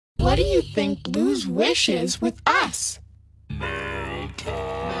What do you think Blue's wish is with us? The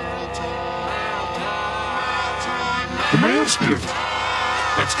mail's gift.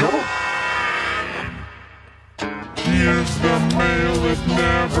 Let's go. Here's the mail, it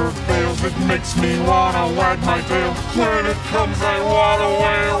never fails. It makes me wanna wag my tail. When it comes, I wanna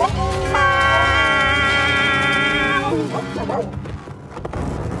wail.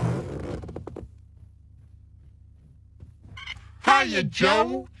 Hiya,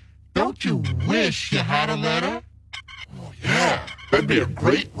 Joe. Don't you wish you had a letter? Oh, yeah, that'd be a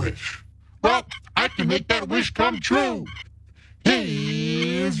great wish. Well, I can make that wish come true.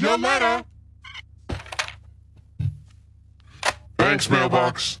 Here's your letter. Thanks,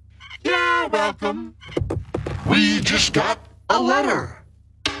 mailbox. You're welcome. We just got a letter.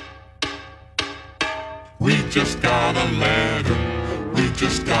 We just got a letter. We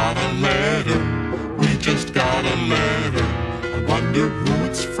just got a letter. We just got a letter. I wonder who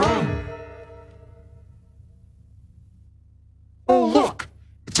it's from. Oh, look!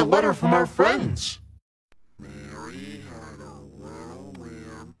 It's a letter from our friends. Mary had a little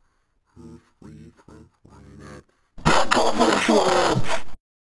lamb whose fleece was white.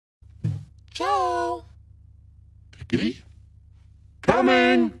 Joe! Piggity?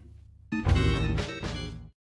 Coming!